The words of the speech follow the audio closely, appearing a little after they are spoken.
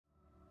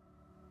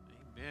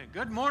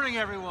Good morning,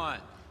 everyone.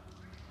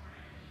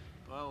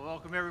 Well,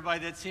 welcome everybody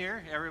that's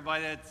here,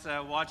 everybody that's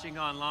watching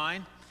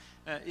online.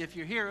 If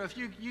you're here, if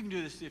you can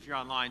do this if you're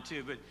online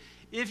too, but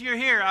if you're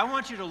here, I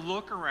want you to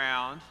look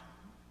around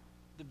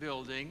the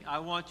building. I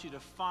want you to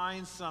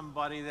find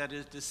somebody that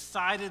is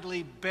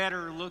decidedly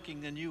better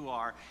looking than you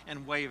are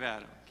and wave at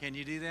them. Can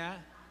you do that?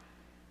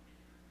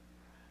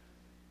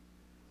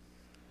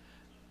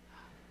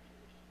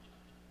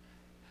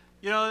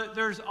 You know,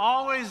 there's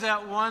always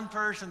that one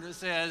person that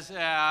says,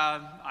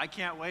 I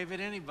can't wave at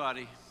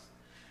anybody.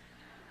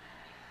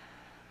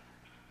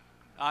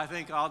 I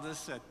think I'll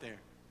just sit there.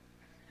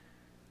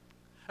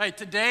 Hey,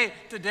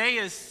 today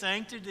is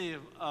Sanctity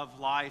of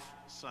Life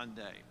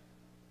Sunday,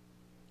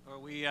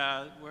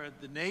 where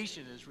the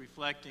nation is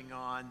reflecting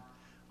on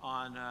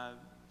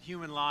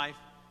human life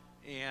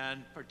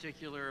and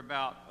particular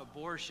about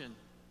abortion.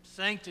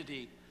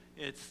 Sanctity,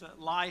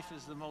 life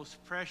is the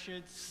most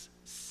precious,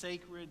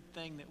 sacred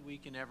thing that we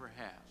can ever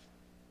have.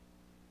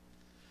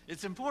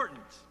 It's important.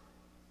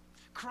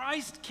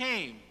 Christ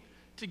came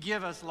to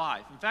give us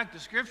life. In fact, the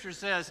scripture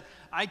says,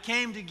 I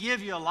came to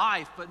give you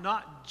life, but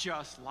not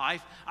just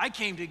life. I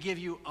came to give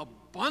you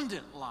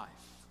abundant life.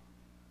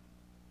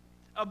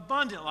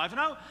 Abundant life.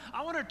 And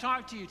I want to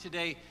talk to you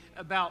today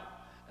about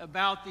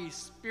the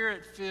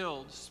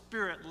spirit-filled,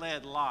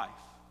 spirit-led life.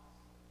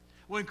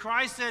 When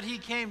Christ said he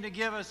came to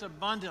give us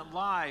abundant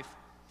life,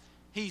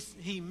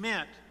 he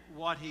meant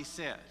what he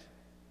said.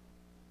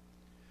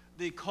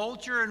 The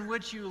culture in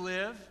which you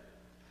live,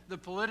 the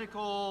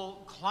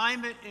political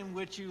climate in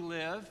which you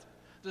live,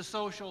 the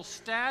social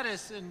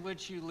status in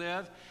which you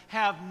live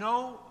have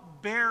no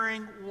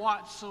bearing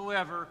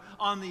whatsoever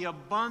on the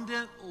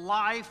abundant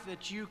life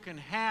that you can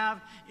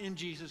have in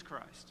Jesus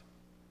Christ.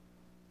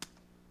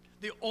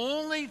 The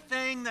only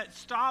thing that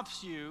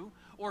stops you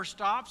or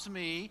stops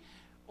me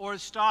or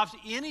stops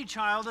any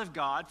child of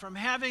God from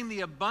having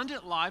the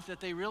abundant life that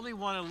they really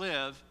want to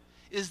live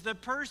is the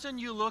person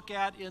you look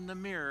at in the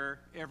mirror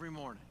every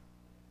morning.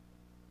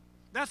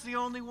 That's the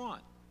only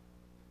one.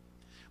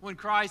 When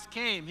Christ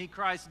came,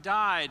 Christ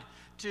died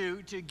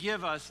to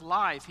give us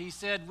life. He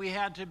said we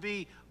had to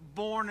be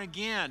born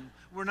again.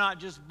 We're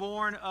not just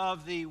born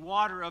of the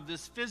water of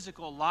this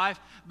physical life,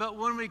 but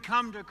when we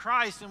come to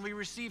Christ and we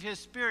receive his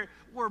Spirit,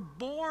 we're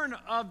born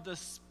of the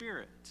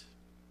Spirit.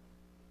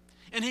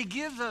 And he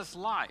gives us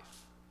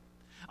life.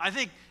 I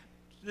think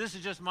this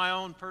is just my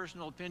own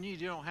personal opinion.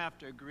 You don't have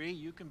to agree.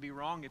 You can be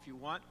wrong if you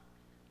want.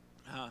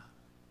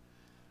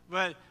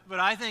 But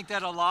I think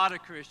that a lot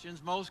of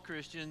Christians, most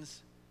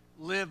Christians,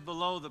 live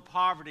below the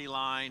poverty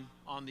line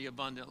on the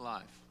abundant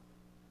life.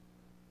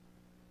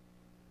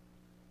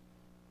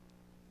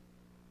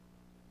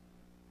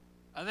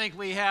 I think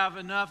we have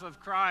enough of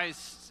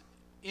Christ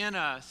in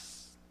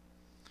us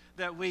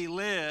that we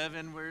live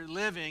and we're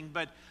living,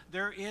 but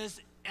there is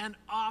an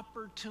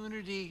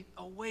opportunity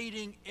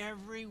awaiting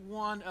every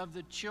one of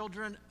the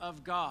children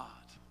of God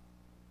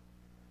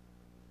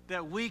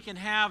that we can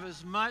have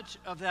as much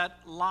of that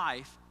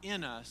life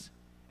in us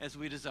as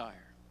we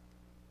desire.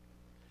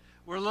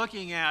 We're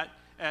looking at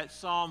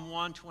Psalm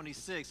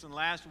 126, and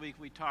last week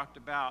we talked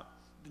about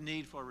the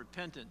need for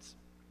repentance.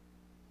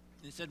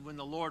 He said, when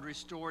the Lord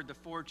restored the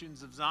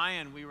fortunes of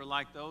Zion, we were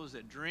like those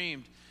that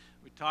dreamed.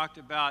 We talked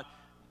about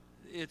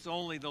it's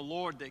only the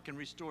Lord that can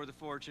restore the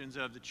fortunes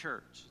of the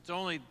church. It's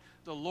only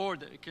the Lord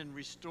that can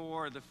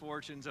restore the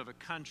fortunes of a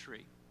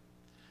country.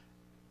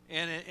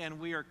 And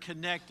we are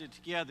connected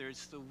together.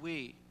 It's the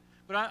we.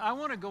 But I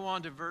want to go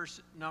on to verse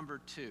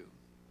number 2.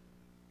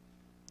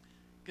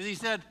 Because he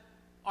said,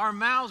 our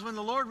mouths, when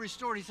the Lord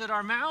restored, he said,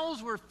 our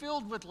mouths were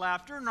filled with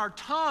laughter and our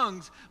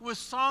tongues with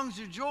songs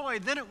of joy.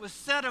 Then it was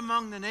said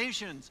among the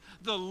nations,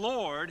 the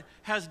Lord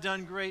has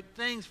done great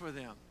things for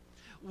them.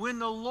 When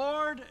the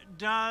Lord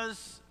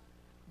does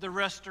the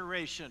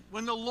restoration,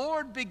 when the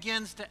Lord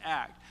begins to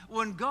act,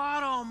 when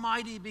God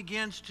Almighty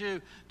begins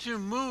to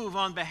move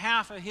on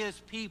behalf of his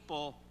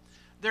people,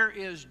 there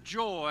is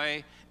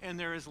joy and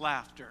there is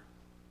laughter.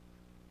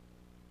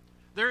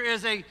 There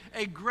is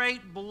a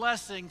great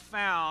blessing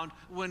found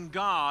when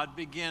God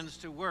begins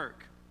to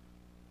work.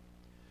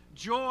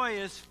 Joy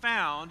is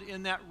found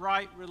in that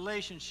right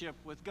relationship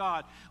with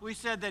God. We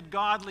said that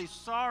godly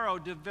sorrow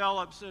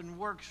develops and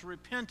works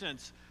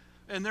repentance.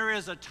 And there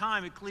is a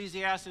time,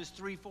 Ecclesiastes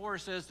 3:4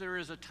 says there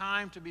is a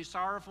time to be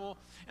sorrowful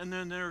and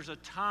then there's a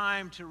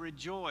time to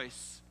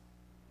rejoice.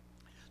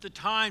 The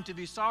time to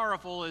be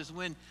sorrowful is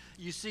when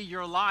you see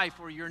your life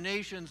or your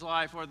nation's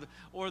life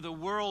or the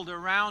world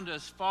around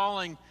us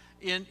falling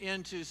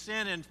into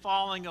sin and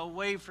falling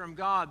away from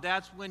God.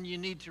 That's when you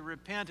need to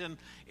repent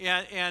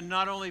and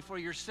not only for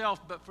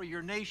yourself but for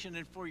your nation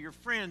and for your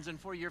friends and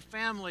for your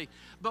family.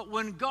 But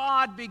when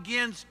God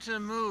begins to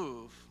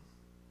move,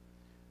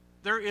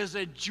 there is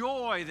a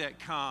joy that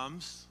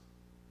comes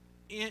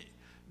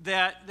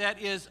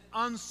that is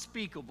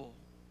unspeakable.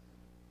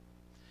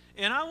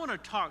 And I want to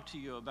talk to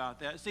you about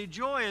that. See,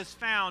 joy is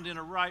found in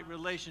a right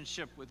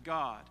relationship with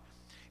God.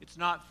 It's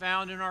not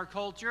found in our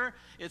culture.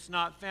 It's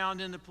not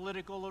found in the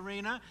political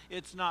arena.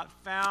 It's not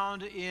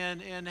found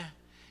in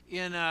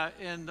in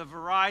the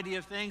variety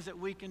of things that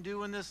we can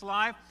do in this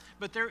life,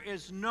 but there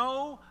is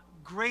no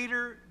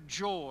greater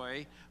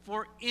joy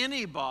for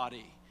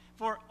anybody,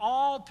 for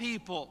all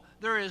people.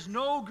 There is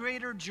no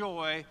greater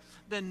joy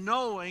than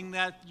knowing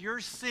that your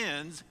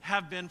sins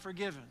have been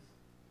forgiven.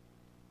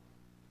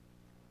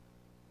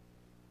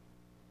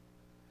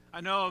 I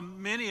know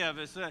many of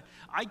us,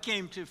 I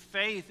came to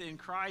faith in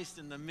Christ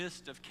in the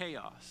midst of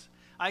chaos.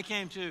 I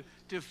came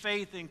to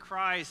faith in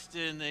Christ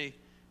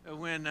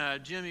when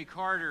Jimmy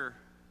Carter,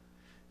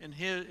 in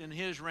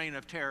his reign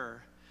of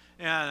terror.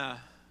 And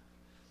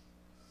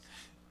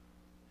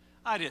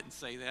I didn't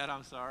say that,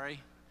 I'm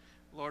sorry.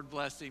 Lord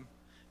bless him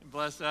and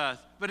bless us.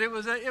 But it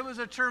was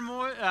a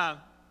turmoil,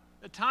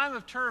 a time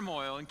of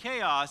turmoil and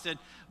chaos.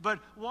 But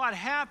what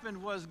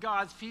happened was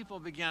God's people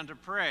began to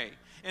pray.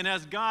 And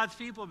as God's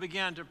people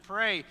began to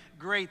pray,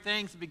 great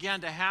things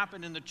began to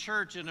happen in the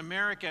church in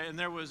America. And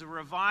there was a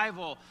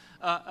revival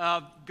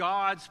of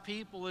God's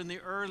people in the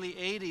early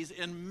 80s.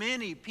 And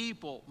many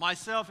people,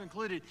 myself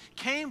included,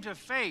 came to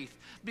faith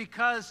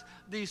because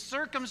the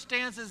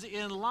circumstances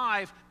in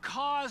life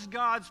caused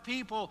God's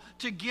people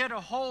to get a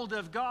hold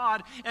of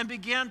God and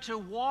began to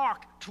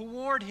walk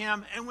toward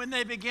Him. And when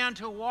they began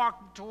to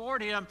walk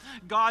toward Him,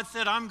 God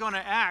said, I'm going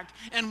to act.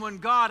 And when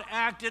God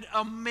acted,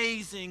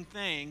 amazing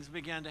things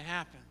began to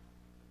happen.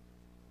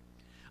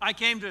 I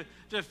came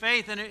to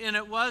faith, and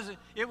it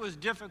was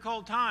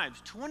difficult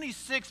times.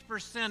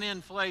 26%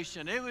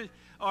 inflation.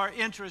 Or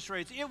interest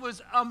rates. It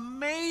was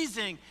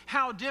amazing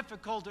how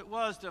difficult it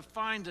was to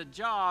find a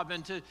job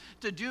and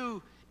to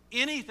do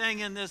anything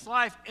in this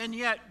life. And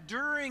yet,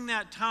 during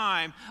that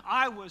time,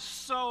 I was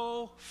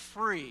so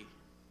free.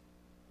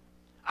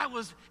 I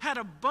had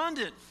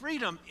abundant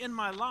freedom in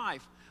my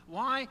life.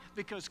 Why?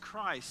 Because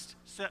Christ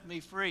set me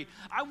free.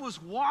 I was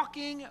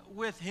walking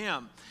with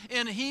Him,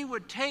 and He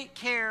would take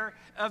care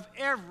of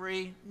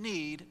every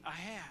need I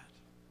had.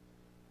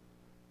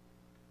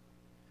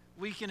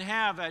 We can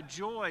have a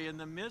joy in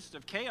the midst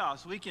of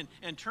chaos.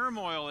 And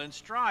turmoil and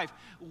strife.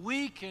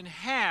 We can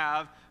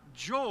have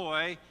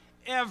joy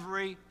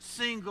every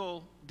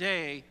single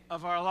day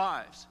of our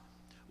lives.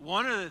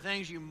 One of the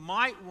things you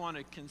might want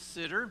to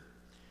consider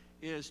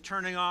is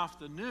turning off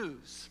the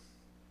news.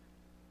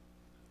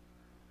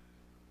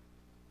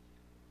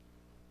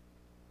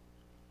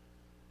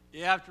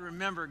 You have to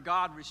remember,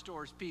 God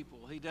restores people.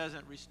 He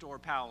doesn't restore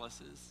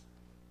palaces.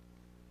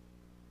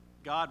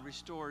 God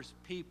restores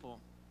people.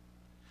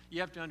 You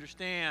have to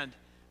understand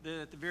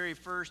that the very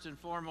first and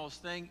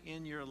foremost thing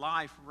in your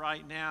life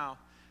right now,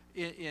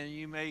 and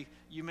you may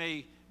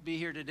be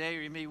here today,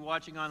 or you may be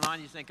watching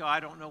online, you think, oh, I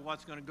don't know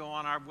what's going to go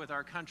on with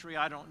our country.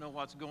 I don't know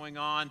what's going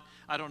on.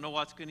 I don't know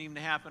what's going to even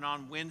happen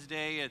on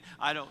Wednesday, and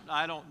I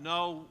don't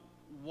know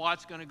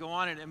what's going to go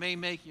on, and it may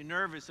make you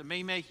nervous. It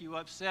may make you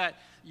upset.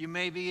 You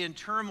may be in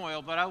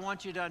turmoil, but I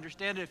want you to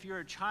understand that if you're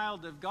a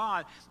child of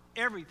God,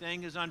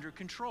 everything is under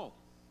control.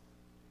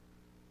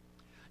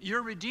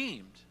 You're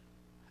redeemed.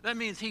 That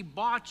means He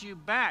bought you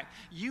back.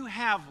 You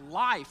have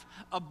life,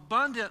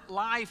 abundant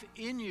life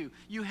in you.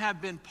 You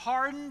have been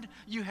pardoned,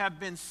 you have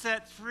been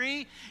set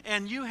free,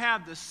 and you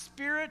have the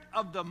Spirit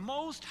of the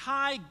Most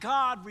High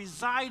God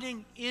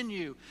residing in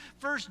you.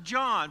 1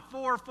 John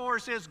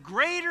 4:4 says,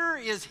 greater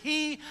is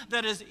He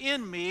that is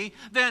in me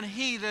than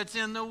he that's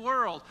in the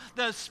world.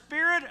 The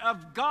Spirit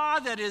of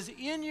God that is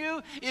in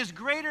you is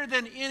greater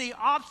than any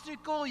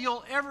obstacle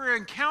you'll ever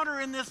encounter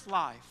in this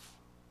life.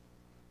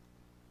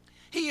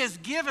 He has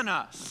given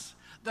us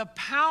the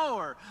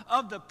power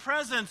of the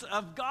presence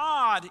of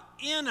God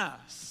in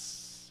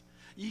us.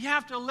 You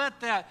have to let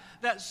that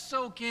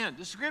soak in.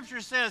 The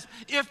Scripture says,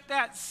 if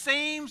that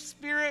same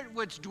Spirit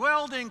which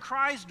dwelled in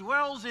Christ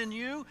dwells in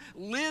you,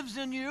 lives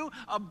in you,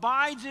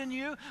 abides in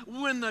you,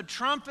 when the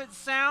trumpet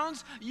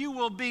sounds, you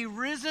will be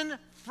risen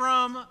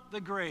from the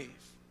grave.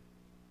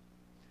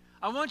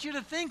 I want you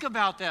to think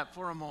about that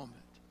for a moment.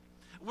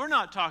 We're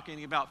not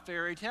talking about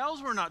fairy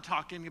tales. We're not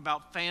talking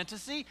about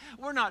fantasy.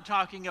 We're not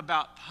talking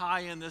about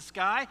pie in the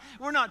sky.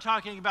 We're not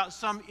talking about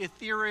some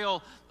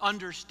ethereal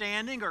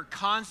understanding or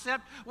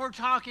concept. We're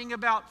talking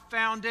about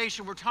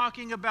foundation. We're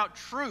talking about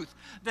truth,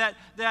 that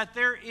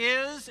there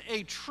is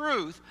a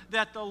truth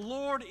that the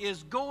Lord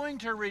is going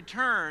to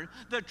return.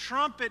 The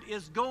trumpet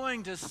is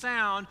going to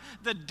sound.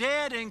 The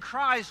dead in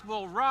Christ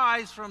will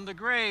rise from the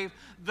grave.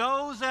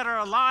 Those that are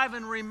alive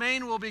and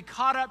remain will be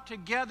caught up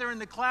together in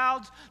the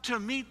clouds to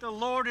meet the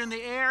Lord in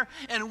the air,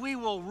 and we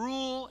will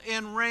rule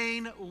and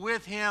reign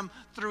with Him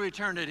through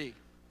eternity.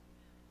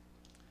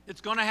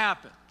 It's going to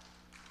happen.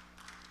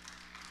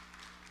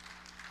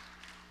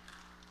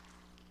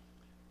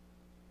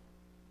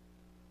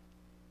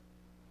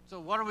 So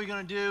what are we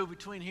going to do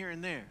between here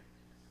and there?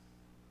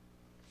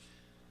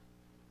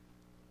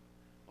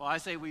 Well, I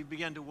say we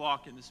begin to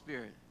walk in the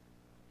Spirit.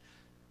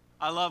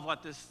 I love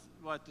what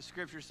the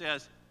Scripture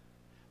says.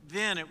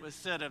 Then it was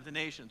said of the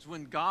nations,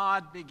 when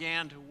God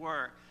began to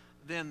work,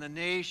 then the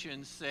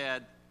nations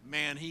said,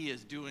 man, He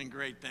is doing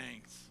great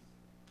things.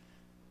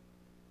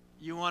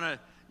 You want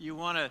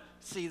to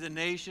see the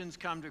nations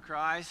come to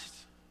Christ?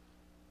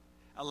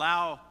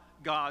 Allow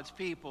God's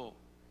people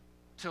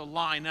to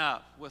line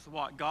up with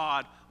what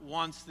God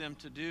wants them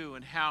to do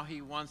and how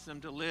he wants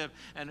them to live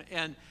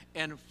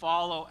and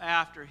follow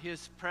after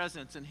his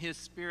presence and his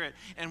spirit.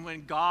 And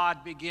when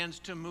God begins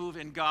to move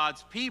in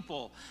God's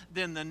people,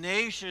 then the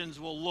nations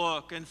will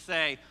look and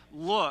say,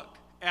 look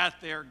at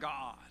their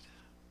God.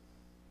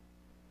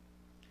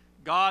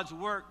 God's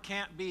work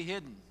can't be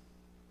hidden.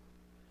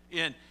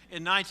 In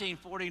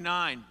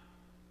 1949,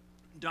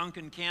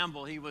 Duncan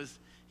Campbell, he was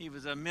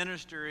a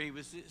minister. He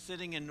was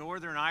sitting in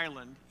Northern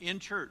Ireland in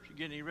church,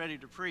 getting ready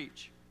to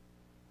preach.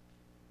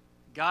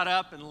 Got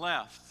up and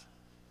left.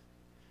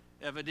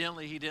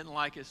 Evidently, he didn't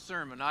like his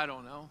sermon. I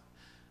don't know.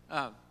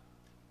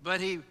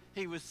 But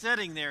he was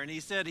sitting there, and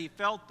he said he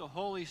felt the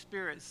Holy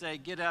Spirit say,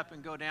 get up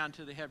and go down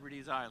to the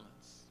Hebrides Islands.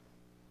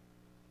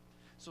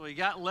 So he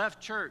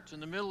left church in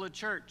the middle of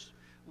church,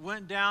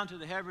 went down to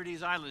the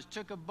Hebrides Islands,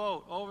 took a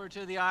boat over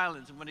to the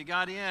islands, and when he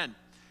got in,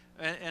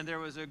 and there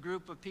was a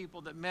group of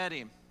people that met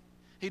him,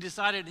 he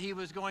decided he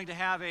was going to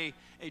have a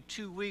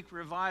 2-week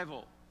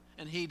revival,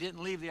 and he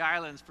didn't leave the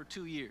islands for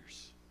 2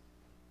 years.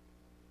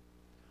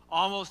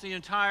 Almost the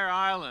entire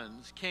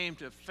islands came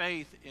to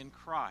faith in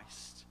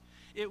Christ.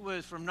 It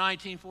was from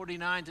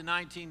 1949 to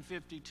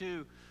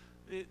 1952,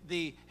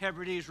 the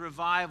Hebrides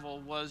revival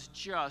was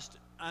just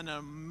an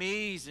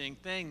amazing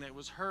thing that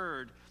was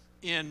heard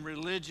in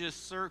religious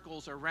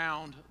circles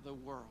around the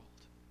world.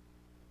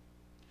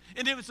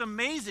 And it was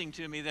amazing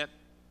to me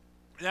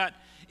that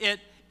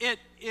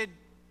it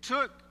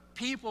took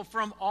people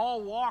from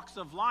all walks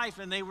of life,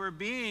 and they were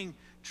being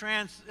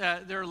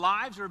their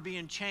lives were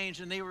being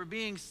changed, and they were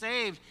being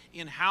saved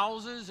in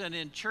houses and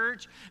in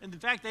church. And in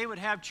fact, they would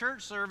have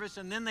church service,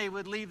 and then they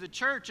would leave the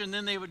church, and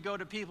then they would go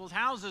to people's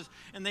houses,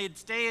 and they'd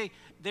stay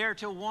there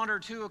till 1 or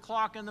 2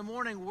 o'clock in the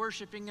morning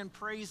worshiping and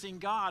praising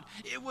God.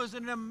 It was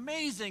an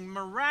amazing,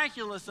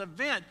 miraculous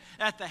event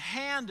that the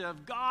hand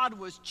of God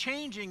was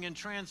changing and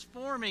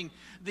transforming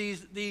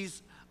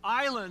these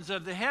islands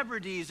of the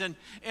Hebrides, and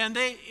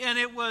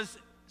it was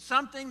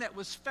something that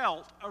was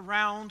felt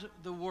around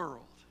the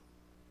world.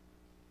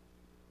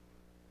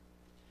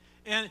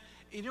 And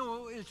you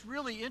know, what's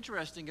really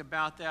interesting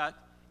about that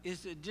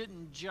is it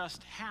didn't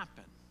just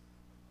happen.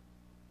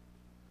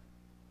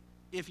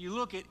 If you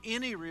look at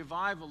any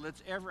revival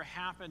that's ever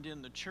happened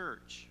in the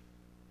church,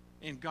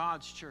 in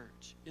God's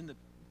church, in the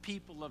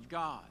people of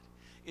God,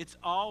 it's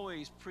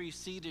always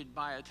preceded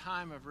by a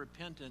time of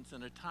repentance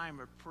and a time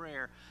of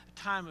prayer, a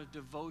time of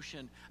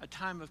devotion, a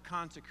time of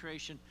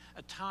consecration,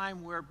 a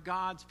time where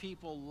God's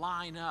people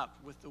line up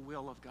with the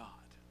will of God.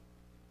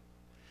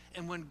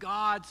 And when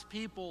God's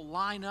people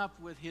line up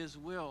with his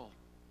will,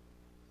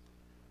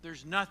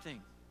 there's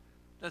nothing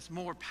that's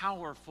more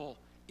powerful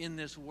in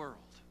this world.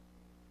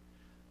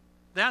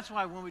 That's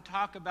why when we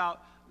talk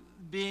about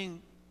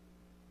being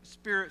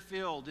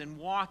spirit-filled and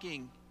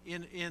walking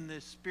in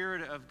the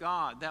Spirit of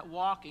God, that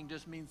walking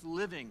just means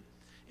living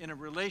in a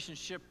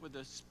relationship with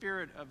the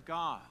Spirit of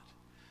God.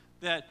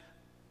 That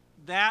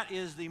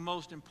is the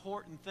most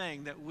important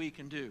thing that we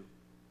can do.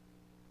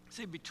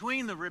 See,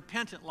 between the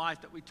repentant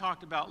life that we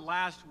talked about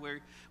last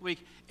week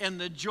and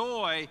the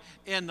joy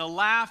and the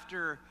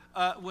laughter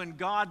when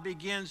God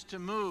begins to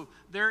move,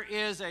 there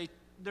is a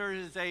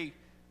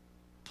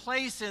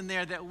place in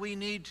there that we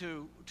need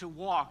to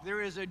walk.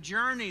 There is a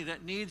journey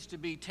that needs to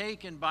be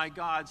taken by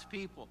God's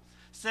people.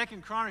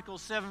 2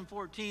 Chronicles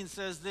 7:14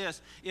 says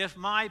this, if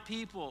my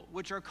people,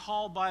 which are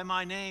called by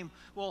my name,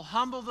 will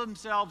humble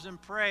themselves and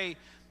pray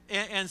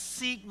and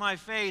seek my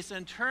face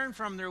and turn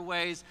from their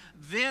ways,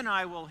 then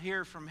I will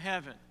hear from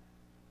heaven.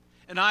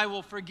 And I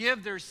will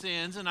forgive their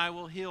sins, and I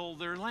will heal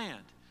their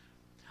land.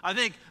 I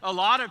think a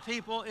lot of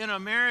people in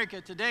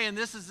America today, and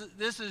this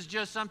is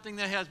just something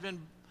that has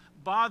been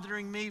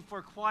bothering me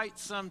for quite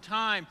some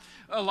time.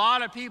 A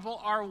lot of people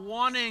are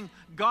wanting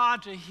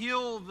God to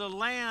heal the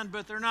land,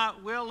 but they're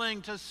not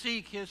willing to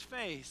seek his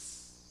face.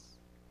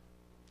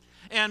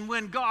 And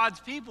when God's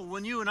people,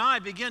 when you and I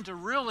begin to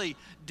really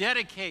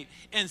dedicate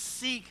and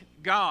seek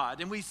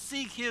God, and we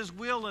seek his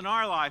will in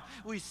our life,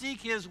 we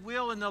seek his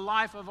will in the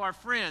life of our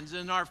friends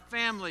and our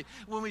family,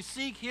 when we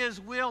seek his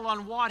will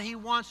on what he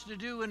wants to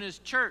do in his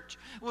church,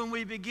 when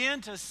we begin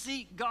to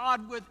seek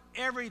God with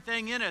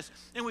everything in us,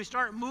 and we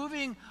start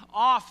moving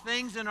off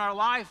things in our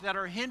life that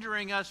are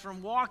hindering us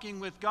from walking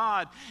with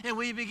God, and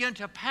we begin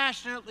to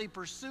passionately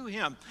pursue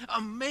him,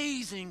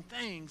 amazing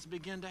things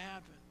begin to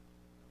happen.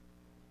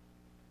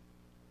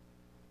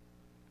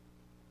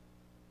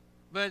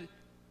 But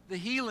the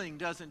healing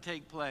doesn't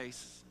take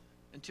place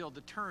until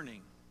the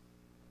turning.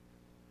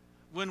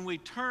 When we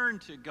turn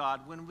to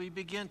God, when we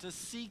begin to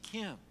seek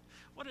him,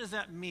 what does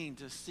that mean,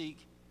 to seek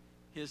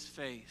his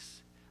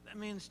face? That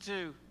means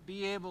to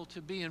be able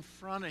to be in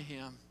front of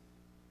him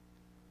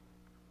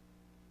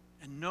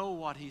and know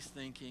what he's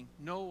thinking,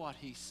 know what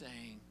he's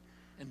saying,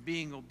 and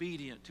being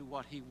obedient to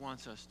what he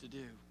wants us to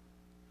do.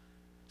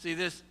 See,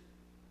 this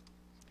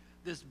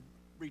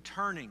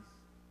returning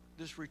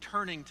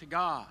to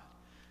God,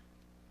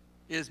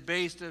 is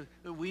based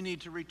that we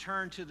need to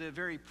return to the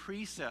very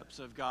precepts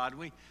of God.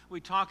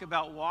 We talk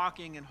about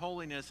walking in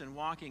holiness and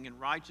walking in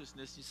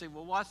righteousness. You say,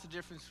 well, what's the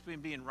difference between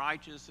being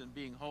righteous and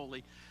being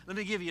holy? Let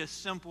me give you a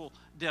simple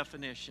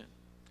definition.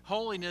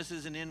 Holiness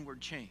is an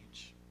inward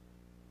change.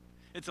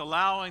 It's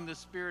allowing the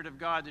Spirit of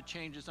God to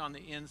change us on the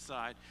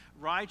inside.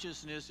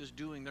 Righteousness is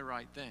doing the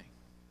right thing.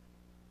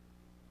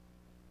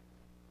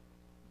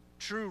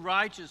 True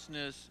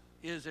righteousness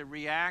is a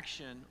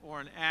reaction or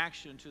an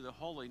action to the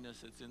holiness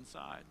that's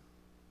inside.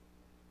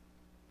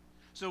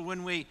 So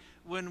when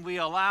we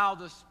allow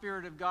the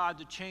Spirit of God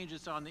to change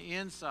us on the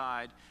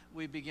inside,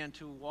 we begin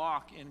to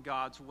walk in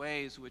God's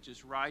ways, which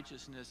is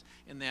righteousness,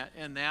 and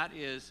that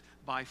is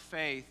by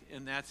faith,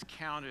 and that's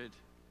counted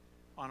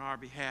on our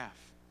behalf.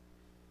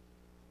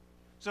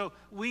 So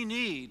we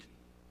need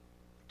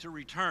to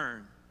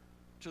return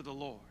to the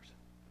Lord.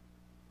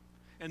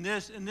 And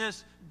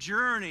this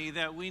journey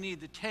that we need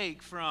to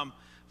take from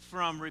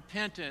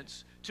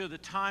repentance to the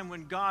time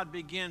when God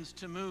begins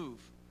to move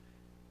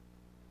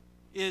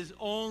is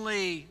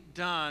only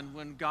done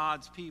when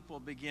God's people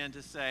begin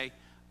to say,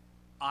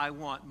 I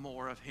want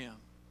more of him.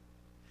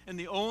 And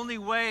the only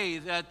way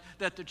that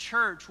the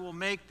church will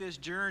make this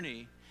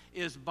journey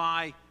is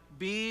by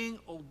being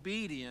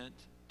obedient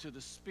to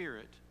the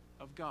Spirit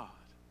of God.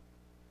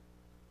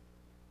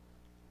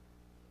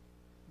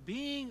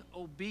 Being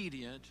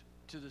obedient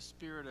to the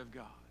Spirit of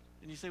God.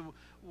 And you say, well,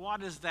 what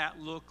does that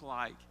look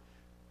like?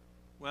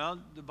 Well,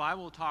 the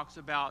Bible talks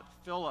about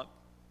Philip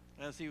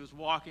as he was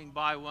walking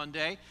by one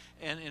day,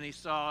 and he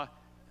saw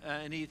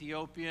an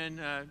Ethiopian,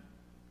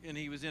 and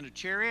he was in a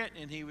chariot,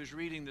 and he was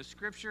reading the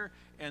Scripture,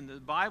 and the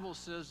Bible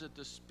says that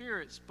the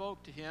Spirit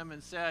spoke to him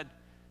and said,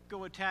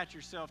 go attach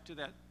yourself to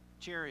that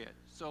chariot.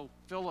 So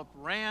Philip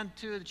ran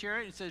to the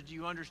chariot and said, do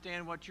you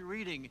understand what you're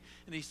reading?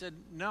 And he said,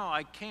 no,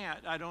 I can't.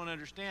 I don't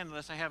understand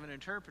unless I have an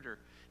interpreter.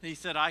 And he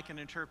said, I can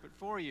interpret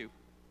for you.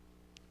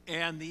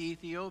 And the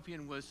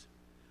Ethiopian was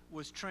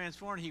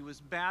transformed. He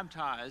was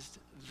baptized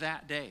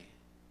that day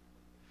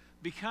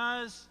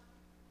because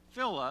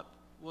Philip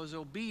was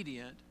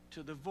obedient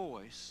to the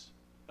voice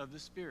of the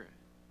Spirit.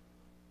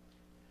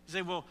 You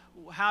say, well,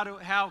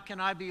 how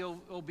can I be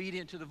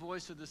obedient to the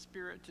voice of the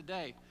Spirit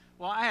today?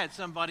 Well, I had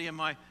somebody in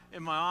my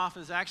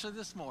office actually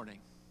this morning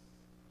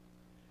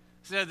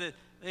said that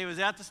he was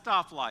at the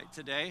stoplight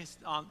today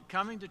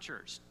coming to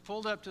church.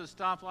 Pulled up to the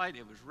stoplight.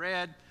 It was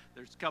red.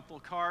 There's a couple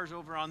of cars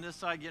over on this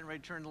side getting ready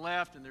to turn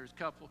left, and there's a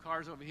couple of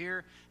cars over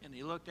here. And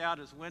he looked out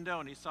his window,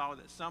 and he saw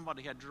that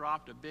somebody had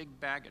dropped a big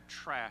bag of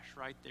trash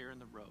right there in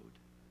the road.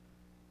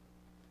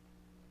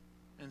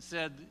 And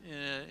said,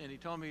 and he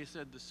told me, he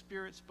said, the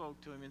Spirit spoke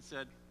to him and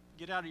said,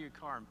 get out of your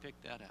car and pick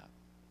that up.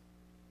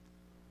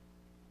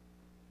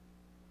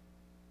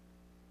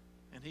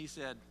 And he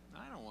said,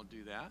 I don't want to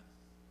do that.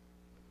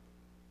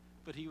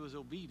 But he was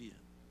obedient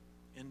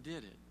and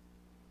did it.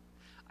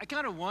 I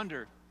kind of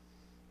wonder,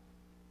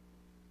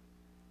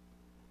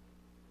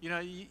 you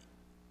know,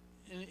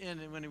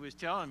 and when he was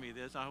telling me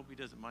this, I hope he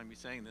doesn't mind me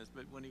saying this,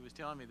 but when he was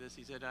telling me this,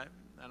 he said,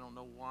 I don't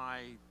know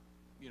why,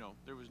 you know,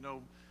 there was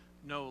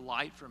no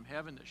light from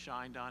heaven that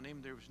shined on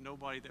him. There was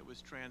nobody that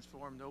was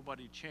transformed.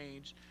 Nobody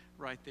changed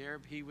right there.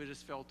 He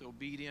just felt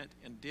obedient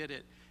and did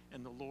it,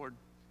 and the Lord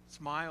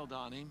smiled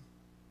on him.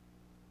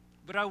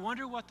 But I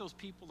wonder what those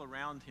people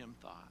around him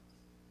thought.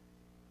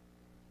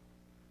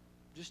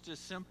 Just a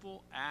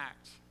simple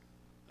act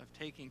of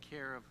taking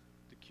care of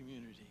the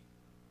community.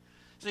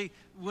 See,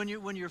 when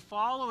you're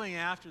following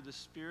after the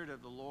Spirit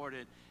of the Lord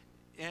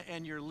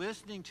and you're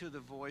listening to the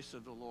voice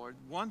of the Lord,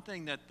 one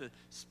thing that the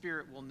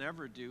Spirit will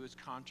never do is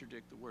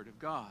contradict the Word of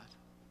God.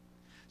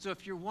 So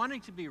if you're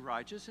wanting to be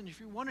righteous, and if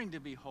you're wanting to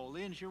be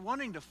holy, and if you're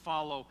wanting to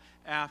follow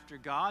after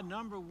God,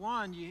 number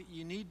one,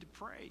 you need to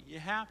pray. You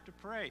have to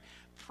pray.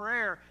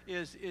 Prayer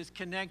is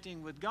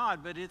connecting with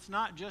God, but it's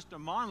not just a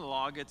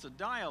monologue, it's a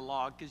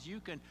dialogue, because you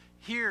can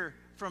hear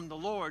from the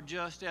Lord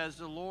just as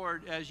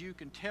you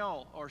can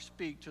tell or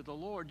speak to the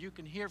Lord, you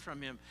can hear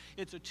from him.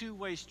 It's a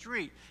two-way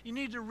street. You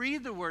need to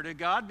read the Word of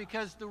God,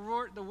 because the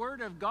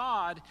Word of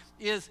God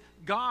is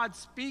God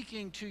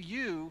speaking to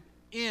you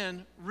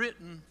in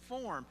written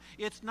form.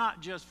 It's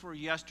not just for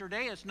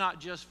yesterday. It's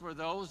not just for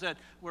those that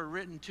were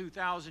written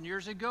 2,000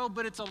 years ago,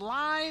 but it's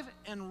alive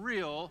and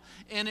real,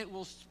 and it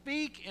will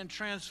speak and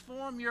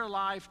transform your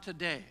life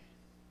today.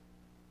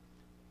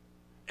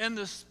 And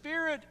the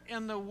Spirit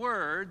and the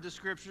Word, the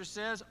Scripture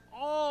says,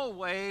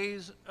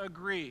 always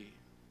agree.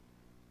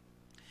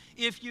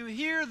 If you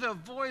hear the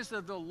voice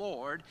of the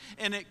Lord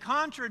and it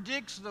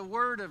contradicts the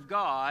Word of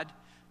God,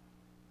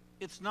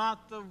 it's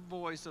not the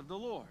voice of the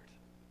Lord.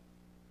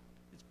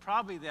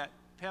 Probably that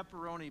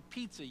pepperoni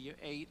pizza you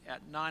ate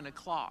at 9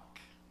 o'clock.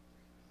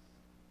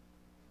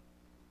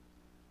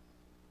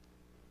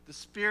 The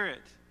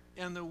Spirit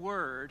and the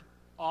Word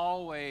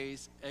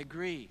always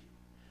agree.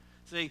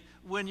 See,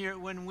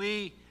 when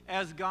we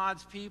as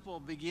God's people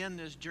begin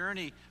this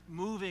journey,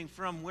 moving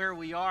from where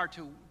we are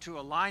to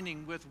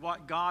aligning with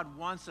what God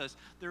wants us,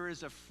 there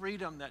is a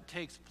freedom that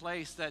takes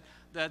place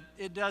that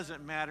it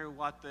doesn't matter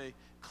what the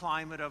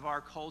climate of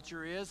our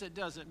culture is. It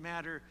doesn't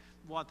matter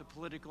what the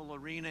political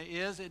arena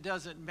is. It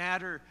doesn't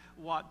matter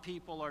what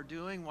people are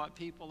doing, what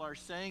people are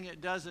saying.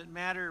 It doesn't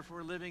matter if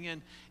we're living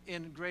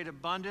in great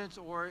abundance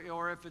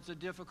or if it's a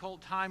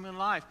difficult time in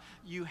life.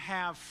 You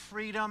have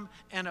freedom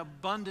and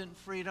abundant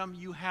freedom.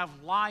 You have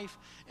life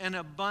and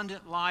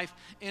abundant life,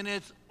 and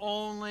it's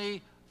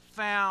only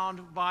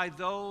found by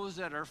those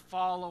that are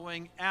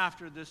following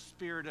after the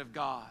Spirit of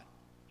God.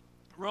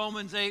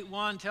 Romans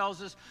 8:1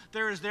 tells us,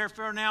 there is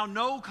therefore now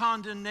no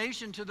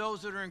condemnation to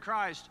those that are in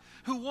Christ,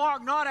 who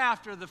walk not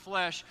after the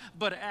flesh,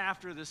 but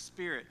after the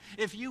Spirit.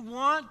 If you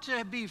want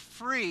to be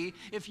free,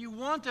 if you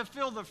want to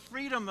feel the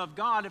freedom of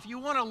God, if you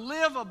want to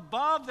live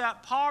above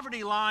that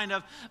poverty line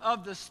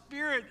of the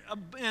Spirit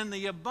and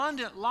the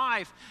abundant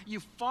life, you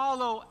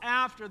follow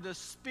after the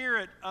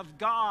Spirit of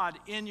God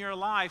in your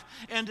life.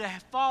 And to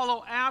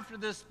follow after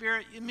the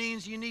Spirit, it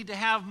means you need to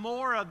have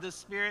more of the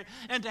Spirit.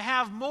 And to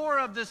have more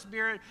of the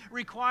Spirit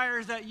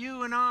requires that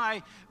you and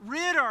I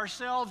rid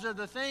ourselves of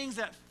the things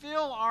that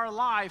fill our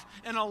life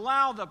and allow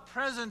the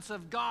presence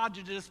of God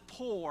to just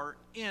pour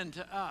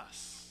into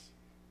us.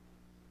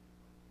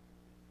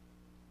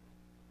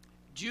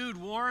 Jude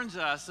warns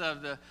us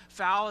of the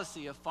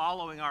fallacy of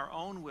following our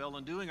own will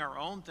and doing our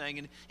own thing.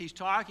 And he's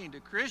talking to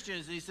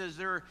Christians, and he says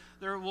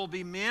there will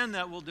be men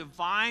that will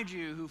divide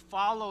you who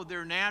follow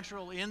their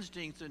natural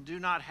instincts and do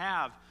not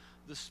have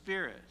the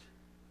Spirit.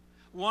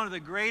 One of the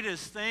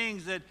greatest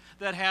things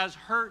that has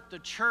hurt the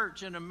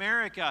church in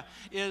America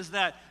is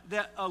that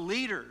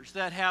leaders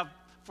that have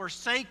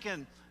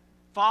forsaken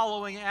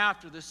following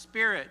after the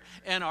Spirit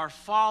and are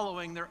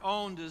following their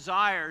own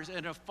desires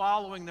and are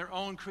following their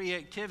own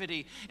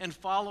creativity and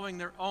following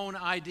their own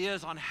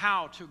ideas on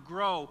how to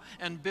grow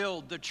and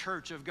build the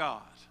church of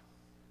God.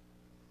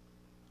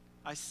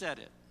 I said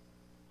it,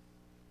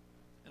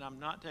 and I'm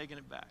not taking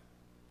it back.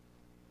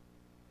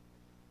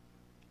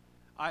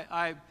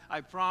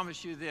 I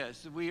promise you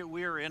this,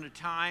 we are in a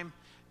time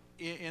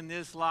in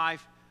this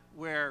life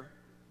where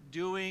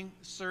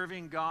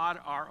serving God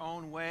our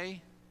own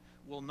way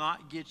will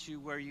not get you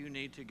where you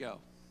need to go.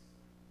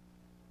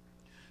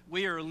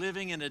 We are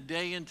living in a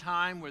day and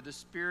time where the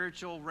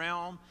spiritual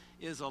realm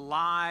is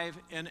alive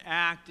and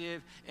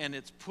active, and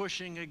it's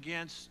pushing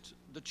against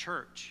the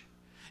church.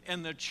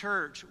 And the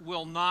church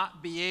will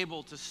not be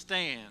able to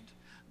stand.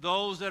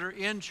 Those that are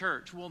in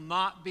church will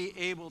not be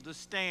able to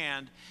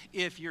stand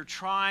if you're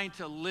trying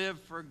to live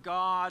for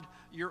God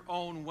your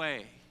own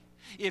way.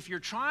 If you're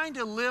trying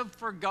to live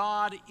for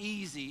God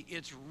easy,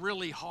 it's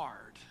really hard.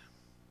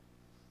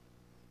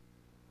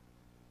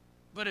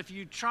 But if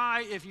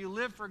you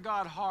live for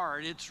God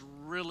hard, it's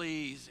really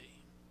easy.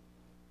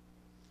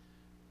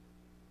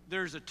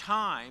 There's a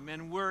time,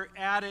 and we're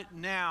at it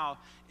now,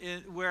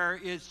 where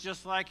it's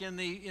just like in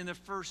the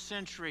first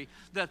century,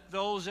 that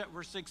those that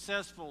were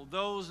successful,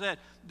 those that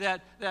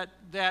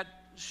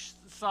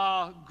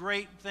saw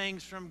great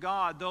things from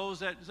God, those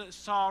that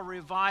saw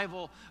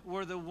revival,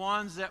 were the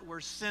ones that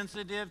were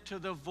sensitive to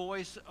the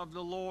voice of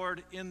the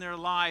Lord in their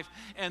life,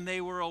 and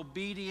they were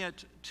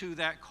obedient to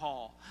that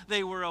call.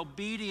 They were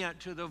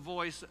obedient to the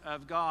voice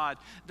of God.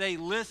 They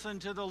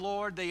listened to the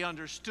Lord, they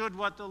understood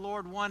what the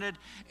Lord wanted,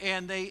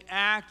 and they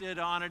acted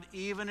on it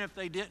even if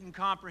they didn't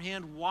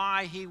comprehend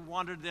why He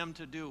wanted them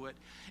to do it.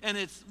 And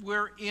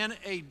we're in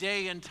a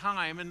day and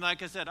time, and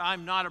like I said,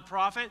 I'm not a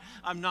prophet,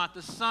 I'm not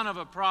the son of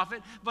a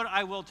prophet, but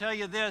I will tell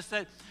you this,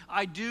 that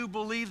I do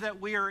believe that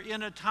we are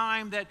in a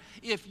time that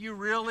if you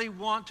really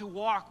want to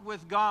walk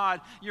with God,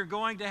 you're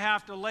going to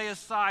have to lay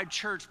aside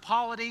church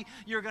polity,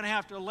 you're going to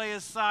have to lay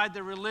aside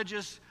the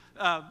religious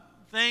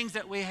things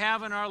that we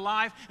have in our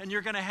life, and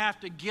you're going to have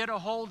to get a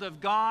hold of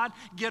God,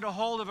 get a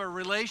hold of a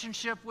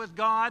relationship with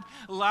God,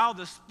 allow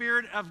the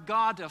Spirit of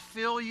God to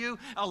fill you,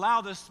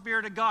 allow the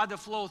Spirit of God to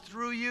flow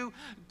through you,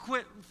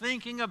 quit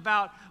thinking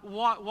about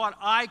what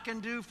I can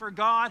do for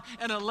God,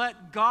 and to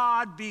let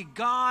God be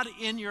God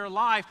in your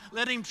life.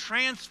 Let Him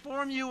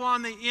transform you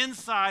on the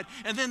inside,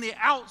 and then the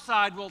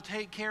outside will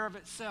take care of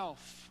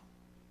itself.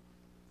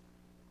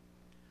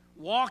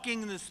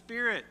 Walking in the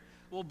Spirit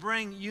will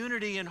bring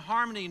unity and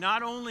harmony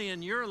not only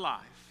in your life,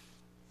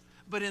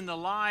 but in the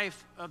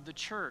life of the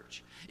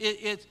church.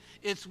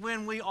 It's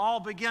when we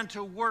all begin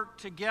to work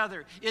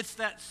together. It's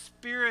that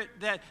spirit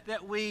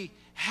that we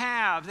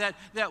have,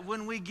 that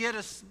when we get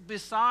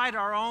beside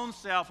our own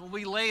self and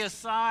we lay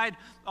aside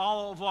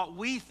all of what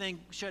we think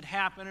should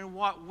happen and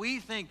what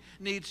we think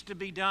needs to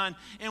be done,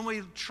 and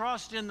we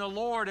trust in the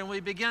Lord and we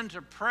begin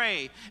to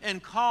pray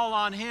and call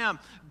on Him,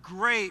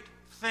 great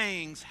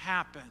things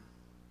happen.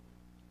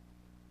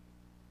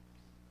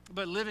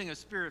 But living a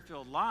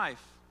Spirit-filled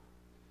life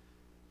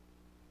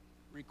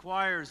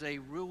requires a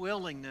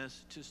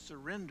willingness to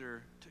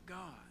surrender to God.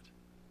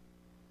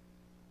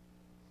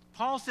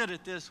 Paul said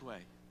it this way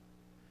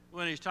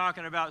when he's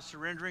talking about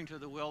surrendering to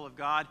the will of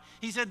God.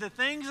 He said, the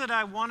things that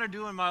I want to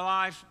do in my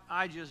life,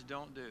 I just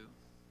don't do.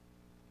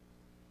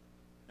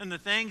 And the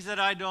things that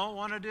I don't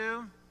want to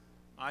do,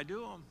 I do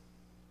them.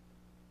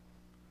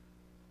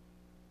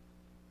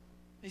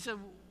 He said,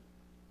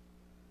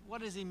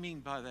 what does he mean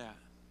by that?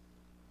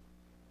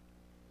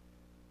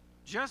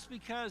 Just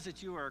because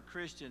that you are a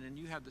Christian and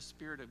you have the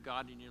Spirit of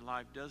God in your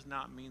life does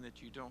not mean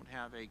that you don't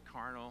have a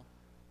carnal,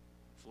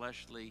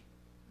 fleshly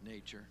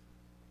nature.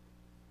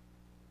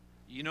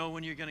 You know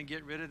when you're going to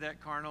get rid of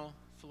that carnal,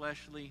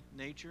 fleshly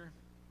nature?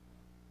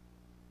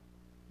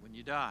 When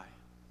you die.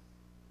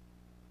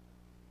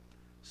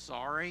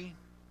 Sorry,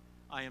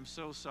 I am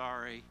so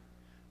sorry,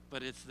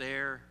 but it's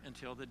there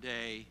until the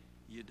day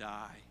you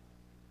die.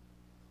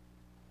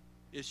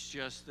 It's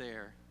just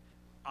there.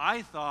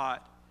 I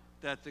thought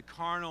that the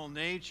carnal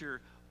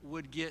nature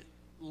would get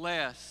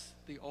less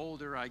the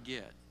older I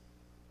get.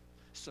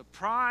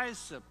 Surprise,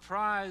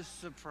 surprise,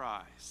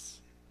 surprise.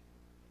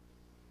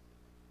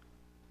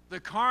 The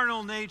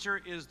carnal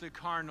nature is the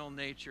carnal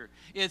nature.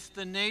 It's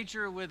the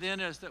nature within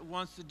us that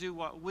wants to do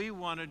what we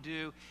want to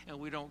do, and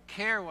we don't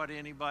care what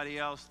anybody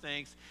else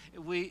thinks.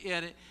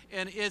 And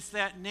it's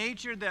that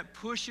nature that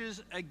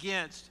pushes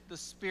against the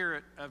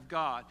Spirit of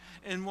God.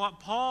 And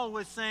what Paul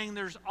was saying,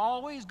 there's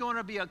always going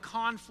to be a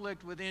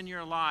conflict within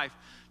your life,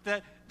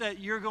 that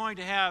you're going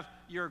to have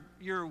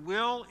your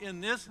will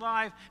in this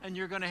life, and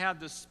you're going to have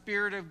the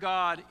Spirit of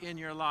God in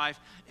your life.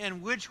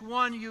 And which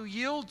one you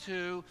yield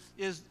to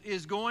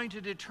is going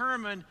to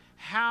determine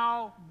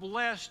how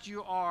blessed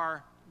you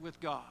are with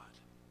God.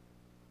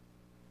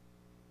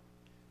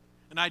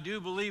 And I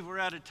do believe we're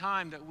at a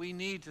time that we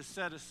need to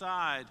set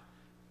aside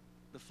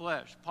the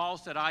flesh. Paul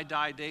said, I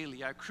die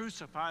daily. I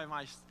crucify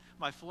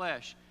my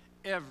flesh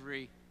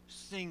every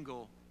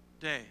single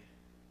day.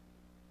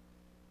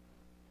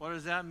 What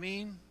does that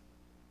mean?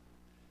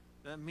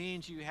 That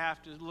means you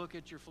have to look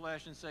at your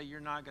flesh and say,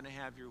 you're not going to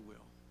have your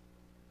will.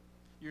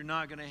 You're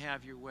not going to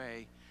have your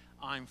way.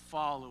 I'm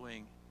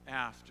following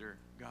after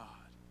God.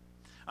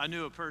 I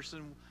knew a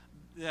person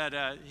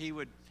that he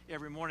would,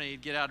 every morning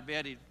he'd get out of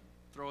bed, he'd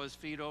throw his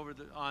feet over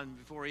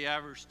before he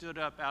ever stood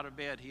up out of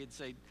bed, he'd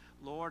say,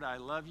 Lord, I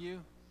love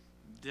you.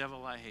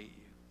 Devil, I hate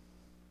you.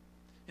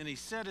 And he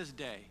set his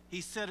day.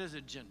 He set his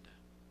agenda.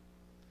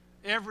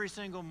 Every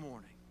single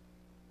morning.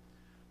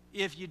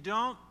 If you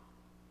don't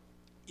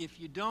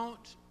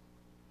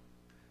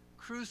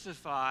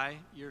crucify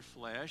your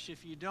flesh,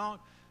 if you don't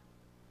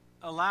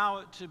allow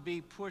it to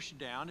be pushed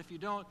down, if you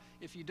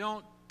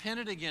don't pin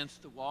it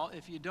against the wall,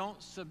 if you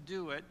don't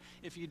subdue it,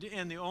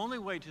 and the only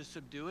way to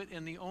subdue it,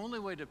 and the only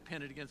way to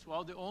pin it against the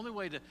wall, the only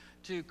way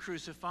to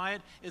crucify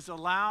it is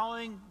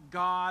allowing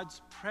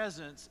God's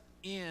presence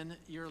in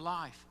your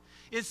life.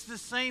 It's the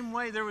same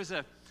way. There was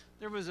a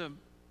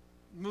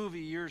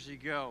movie years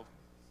ago.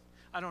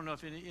 I don't know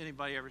if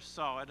anybody ever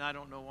saw it, and I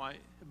don't know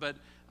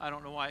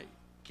why it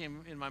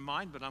came in my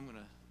mind, but I'm going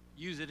to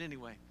use it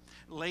anyway.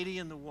 Lady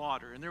in the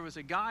Water. And there was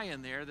a guy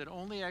in there that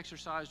only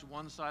exercised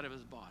one side of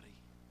his body.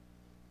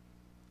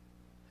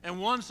 And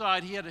one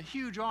side, he had a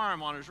huge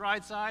arm on his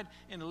right side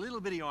and a little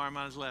bitty arm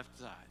on his left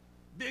side.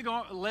 Big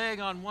leg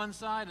on one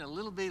side and a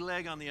little bitty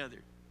leg on the other.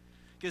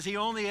 Because he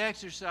only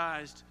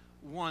exercised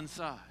one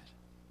side.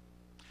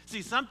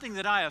 See, something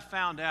that I have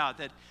found out,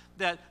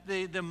 that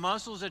the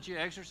muscles that you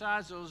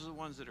exercise, those are the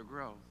ones that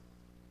grow.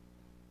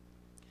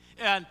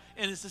 And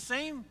it's the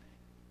same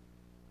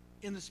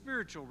in the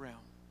spiritual realm.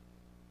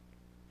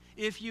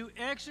 If you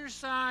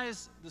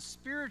exercise the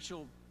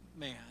spiritual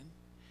man,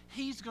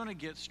 he's going to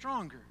get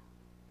stronger.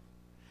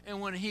 And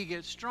when he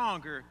gets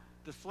stronger,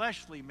 the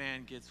fleshly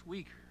man gets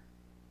weaker.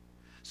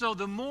 So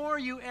the more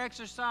you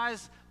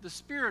exercise the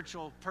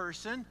spiritual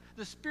person,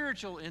 the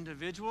spiritual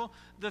individual,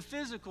 the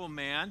physical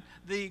man,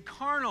 the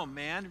carnal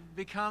man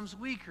becomes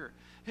weaker.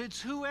 It's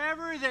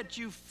whoever that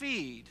you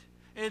feed.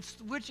 It's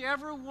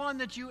whichever one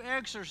that you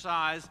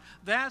exercise,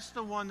 that's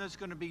the one that's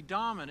going to be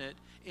dominant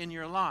in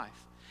your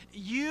life.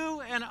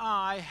 You and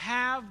I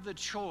have the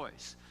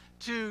choice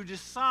to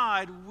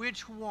decide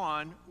which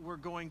one we're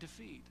going to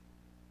feed.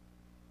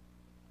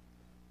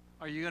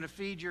 Are you going to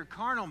feed your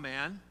carnal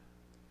man,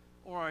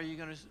 or are you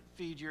going to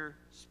feed your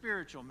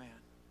spiritual man?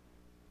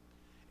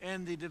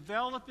 And the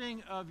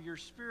developing of your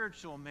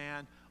spiritual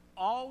man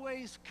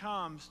always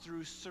comes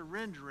through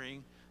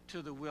surrendering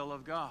to the will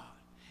of God.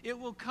 It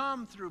will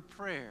come through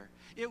prayer.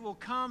 It will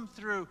come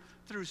through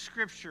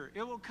Scripture.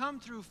 It will come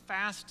through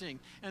fasting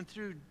and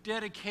through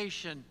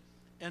dedication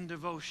and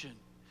devotion.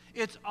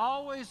 It's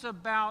always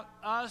about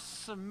us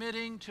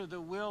submitting to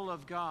the will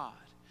of God.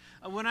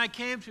 When I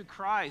came to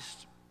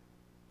Christ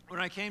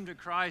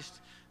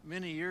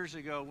many years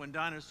ago, when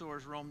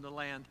dinosaurs roamed the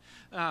land,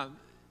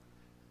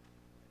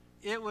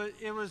 it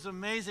was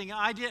amazing.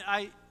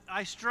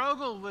 I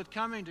struggled with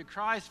coming to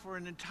Christ for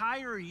an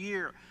entire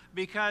year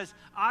because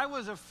I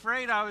was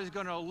afraid I was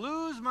going to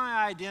lose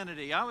my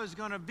identity. I was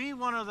going to be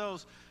one of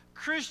those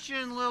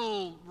Christian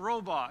little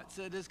robots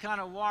that just kind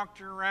of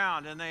walked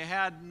around and they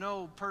had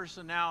no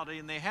personality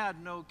and they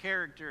had no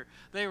character.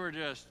 They were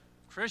just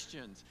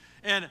Christians.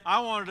 And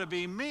I wanted to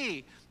be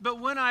me. But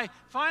when I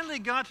finally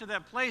got to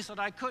that place that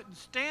I couldn't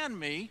stand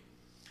me,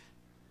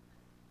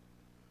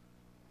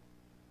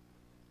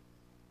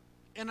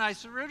 and I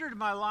surrendered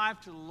my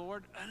life to the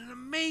Lord, an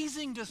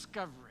amazing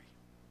discovery.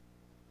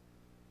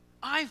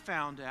 I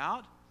found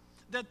out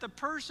that the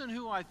person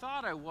who I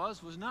thought I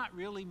was not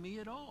really me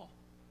at all.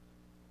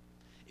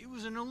 It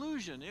was an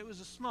illusion. It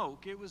was a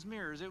smoke. It was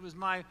mirrors. It was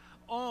my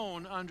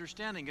own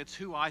understanding. It's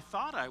who I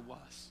thought I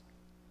was.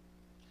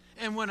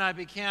 And when I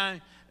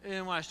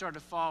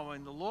started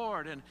following the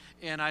Lord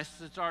and I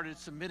started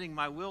submitting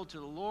my will to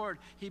the Lord,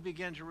 He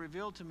began to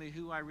reveal to me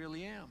who I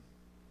really am.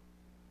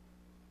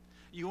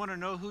 You want to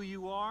know who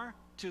you are?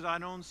 To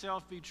thine own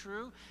self be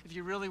true. If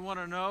you really want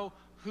to know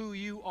who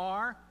you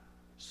are,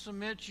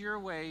 submit your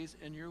ways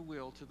and your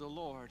will to the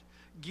Lord.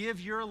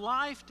 Give your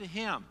life to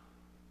Him.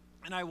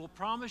 And I will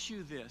promise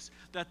you this,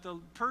 that the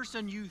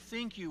person you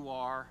think you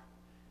are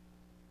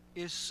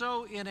is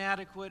so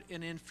inadequate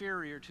and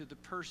inferior to the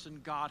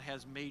person God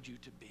has made you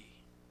to be.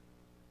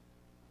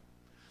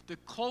 The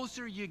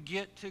closer you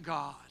get to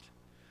God,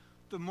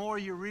 the more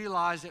you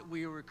realize that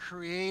we were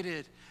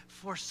created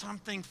for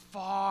something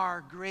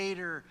far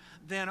greater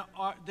than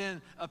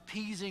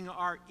appeasing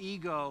our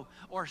ego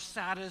or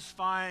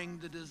satisfying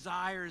the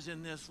desires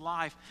in this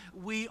life.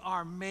 We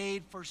are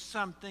made for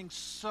something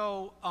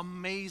so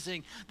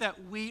amazing,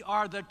 that we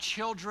are the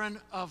children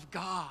of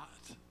God.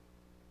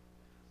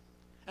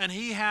 And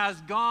He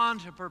has gone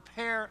to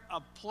prepare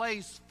a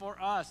place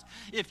for us.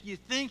 If you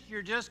think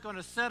you're just going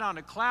to sit on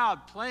a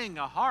cloud playing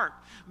a harp,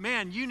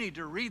 man, you need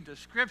to read the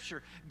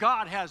Scripture.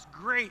 God has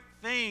great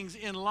things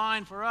in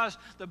line for us.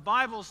 The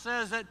Bible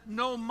says that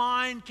no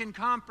mind can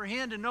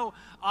comprehend, and no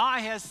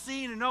eye has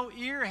seen, and no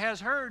ear has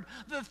heard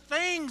the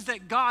things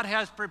that God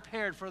has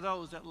prepared for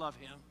those that love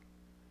Him.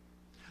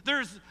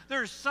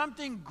 There's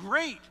something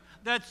great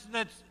that's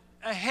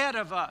ahead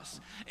of us,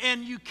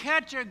 and you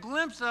catch a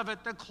glimpse of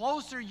it the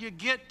closer you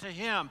get to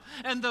Him,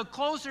 and the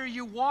closer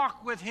you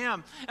walk with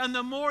Him, and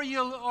the more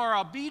you are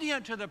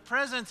obedient to the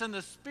presence and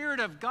the Spirit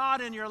of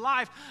God in your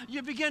life,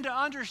 you begin to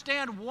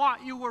understand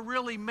what you were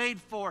really made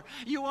for.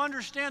 You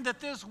understand that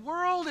this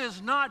world is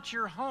not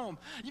your home.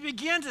 You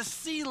begin to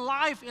see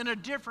life in a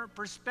different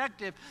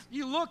perspective.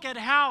 You look at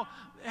how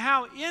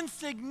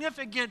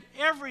insignificant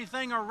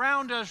everything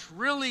around us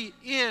really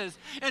is.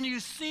 And you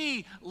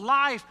see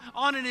life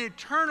on an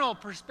eternal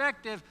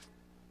perspective,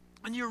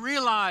 and you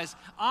realize,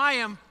 I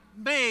am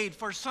made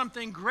for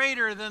something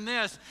greater than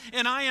this,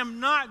 and I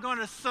am not going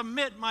to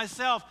submit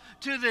myself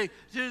to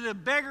the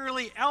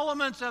beggarly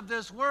elements of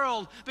this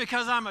world,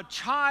 because I'm a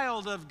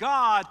child of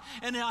God,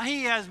 and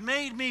He has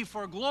made me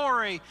for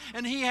glory,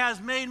 and He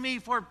has made me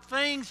for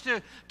things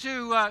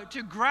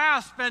to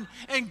grasp,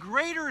 and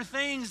greater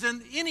things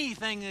than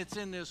anything that's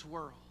in this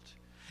world.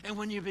 And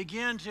when you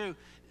begin to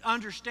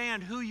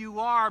understand who you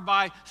are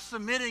by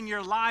submitting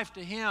your life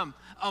to Him,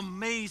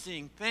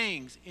 amazing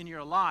things in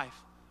your life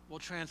will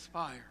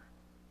transpire.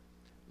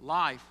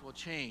 Life will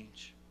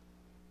change.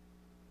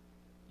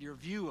 Your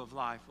view of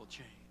life will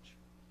change.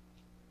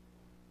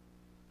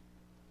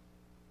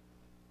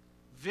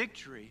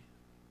 Victory,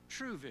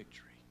 true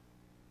victory,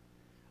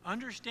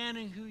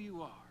 understanding who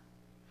you are,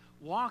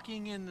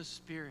 walking in the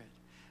Spirit,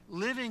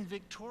 living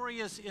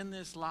victorious in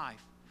this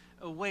life,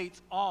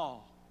 awaits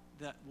all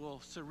that will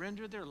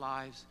surrender their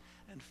lives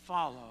and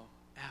follow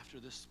after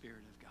the Spirit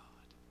of God.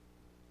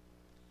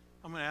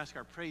 I'm going to ask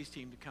our praise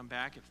team to come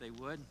back if they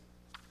would.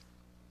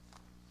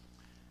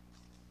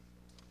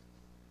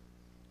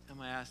 I'm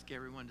going to ask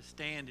everyone to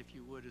stand if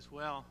you would as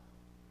well.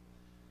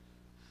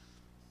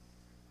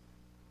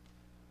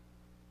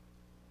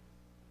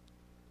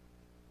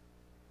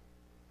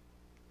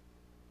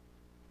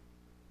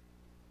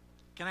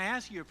 Can I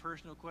ask you a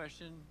personal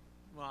question?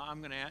 Well,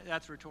 I'm going to ask,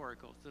 that's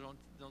rhetorical, so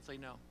don't say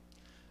no.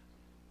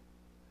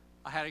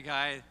 I had a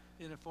guy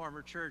in a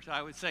former church,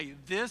 I would say,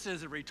 this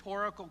is a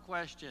rhetorical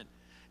question,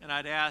 and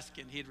I'd ask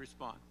and he'd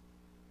respond.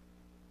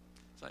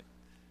 It's like,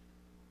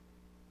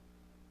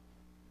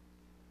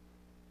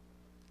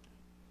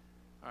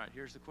 all right,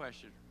 here's the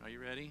question. Are you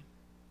ready?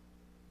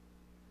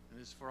 And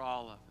this is for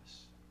all of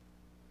us.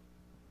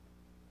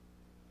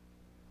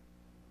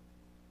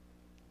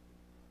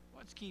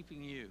 What's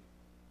keeping you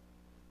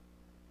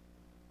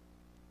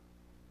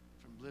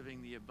from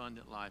living the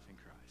abundant life in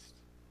Christ?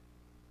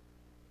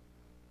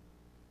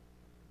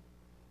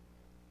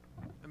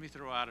 Let me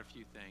throw out a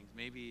few things.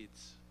 Maybe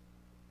it's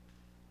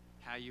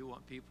how you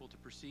want people to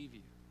perceive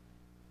you,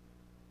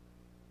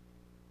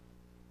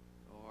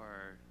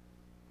 or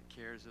the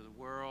cares of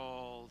the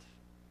world.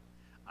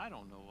 I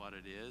don't know what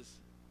it is,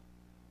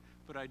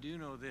 but I do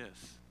know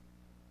this.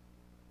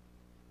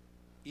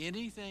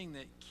 Anything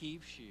that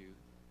keeps you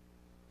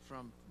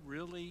from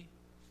really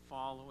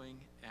following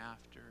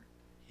after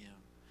Him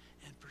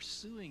and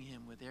pursuing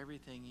Him with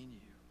everything in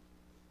you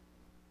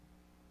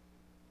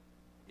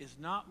is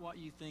not what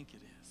you think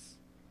it is.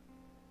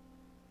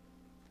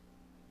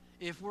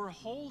 If we're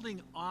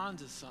holding on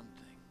to something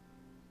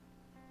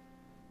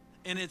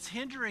and it's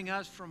hindering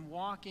us from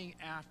walking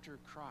after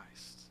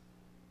Christ,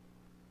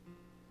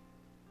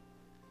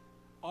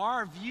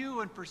 our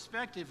view and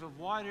perspective of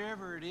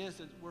whatever it is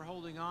that we're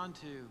holding on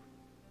to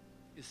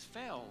is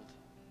failed.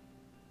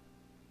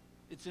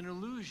 It's an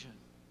illusion.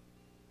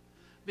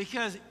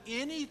 Because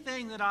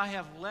anything that I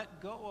have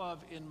let go of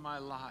in my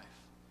life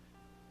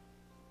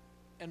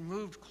and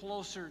moved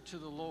closer to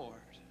the Lord,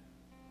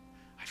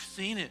 I've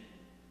seen it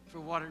for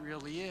what it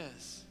really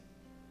is.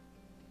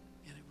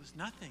 was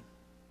nothing.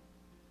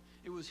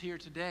 It was here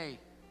today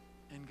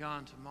and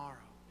gone tomorrow.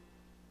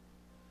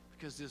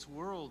 Because this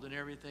world and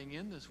everything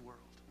in this world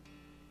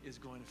is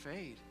going to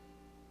fade.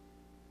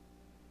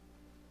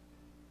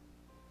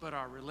 But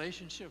our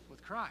relationship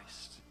with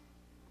Christ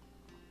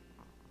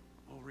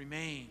will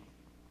remain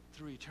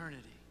through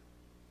eternity.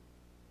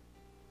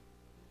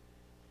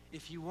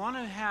 If you want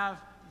to have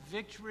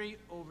victory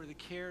over the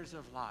cares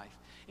of life,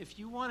 if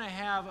you want to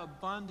have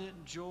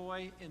abundant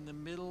joy in the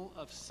middle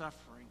of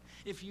suffering,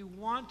 if you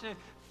want to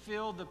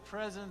feel the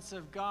presence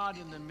of God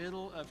in the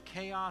middle of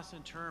chaos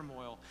and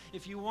turmoil,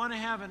 if you want to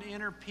have an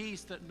inner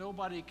peace that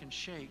nobody can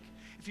shake,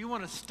 if you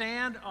want to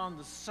stand on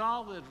the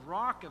solid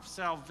rock of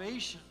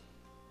salvation,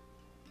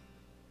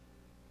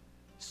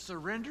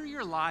 surrender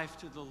your life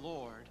to the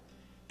Lord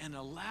and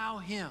allow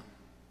Him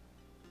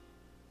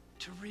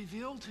to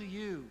reveal to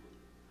you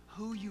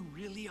who you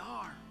really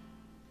are.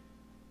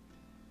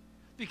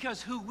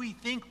 Because who we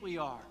think we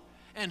are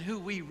and who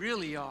we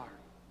really are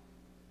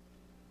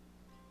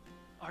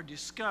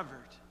discovered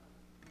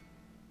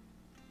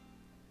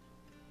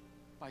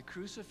by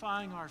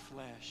crucifying our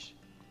flesh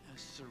and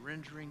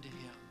surrendering to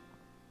Him.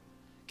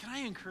 Can I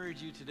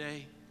encourage you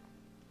today?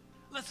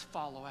 Let's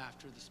follow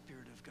after the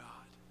Spirit of God.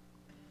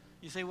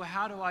 You say, well,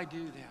 how do I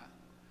do that?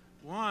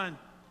 One,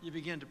 you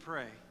begin to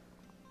pray. And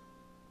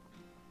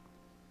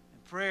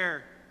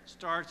prayer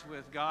starts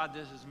with, God,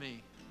 this is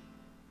me.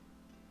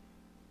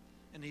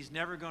 And He's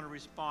never going to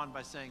respond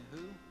by saying,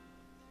 who?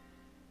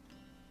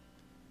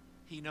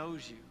 He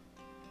knows you.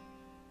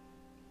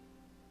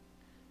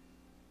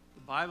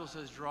 The Bible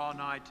says, draw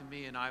nigh to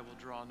me and I will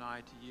draw nigh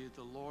to you.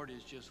 The Lord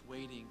is just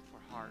waiting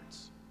for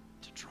hearts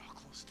to draw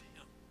close to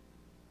Him.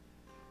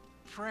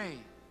 Pray.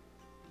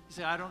 You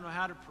say, I don't know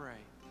how to pray.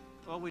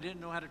 Well, we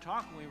didn't know how to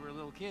talk when we were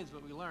little kids,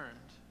 but we learned.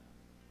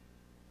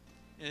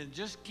 And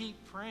just keep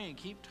praying.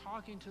 Keep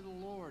talking to the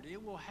Lord.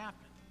 It will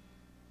happen.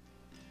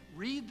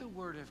 Read the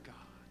Word of God.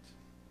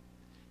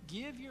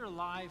 Give your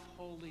life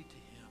wholly to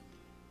Him.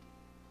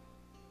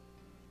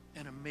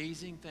 And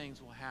amazing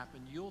things will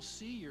happen. You'll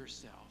see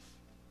yourself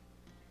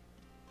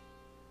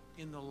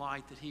in the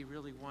light that He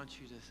really wants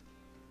you to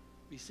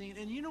be seen.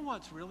 And you know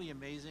what's really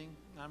amazing?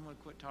 I'm going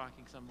to quit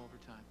talking because I'm over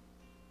time.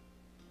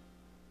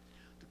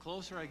 The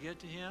closer I get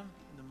to Him,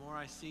 and the more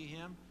I see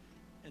Him,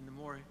 and the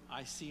more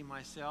I see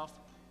myself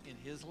in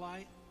His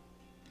light,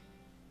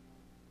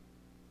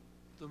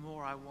 the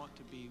more I want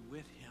to be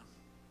with Him.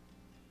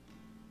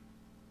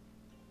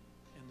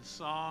 And the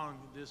song,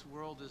 "This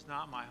World Is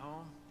Not My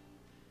Home,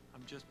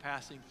 I'm Just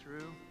Passing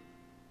Through,"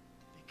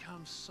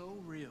 becomes so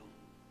real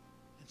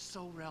and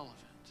so relevant.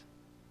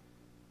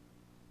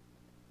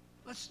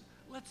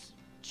 Let's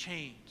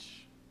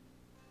change.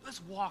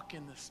 Let's walk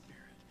in the Spirit.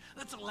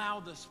 Let's allow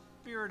the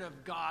Spirit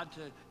of God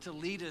to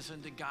lead us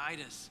and to guide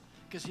us,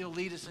 because He'll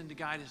lead us and to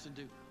guide us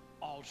into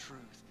all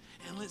truth.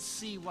 And let's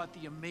see what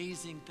the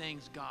amazing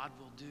things God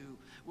will do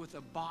with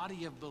a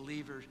body of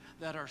believers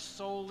that are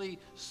solely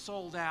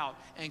sold out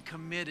and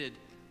committed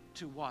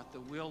to what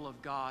the will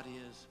of God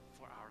is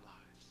for our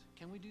lives.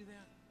 Can we do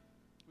that?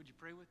 Would you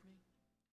pray with me?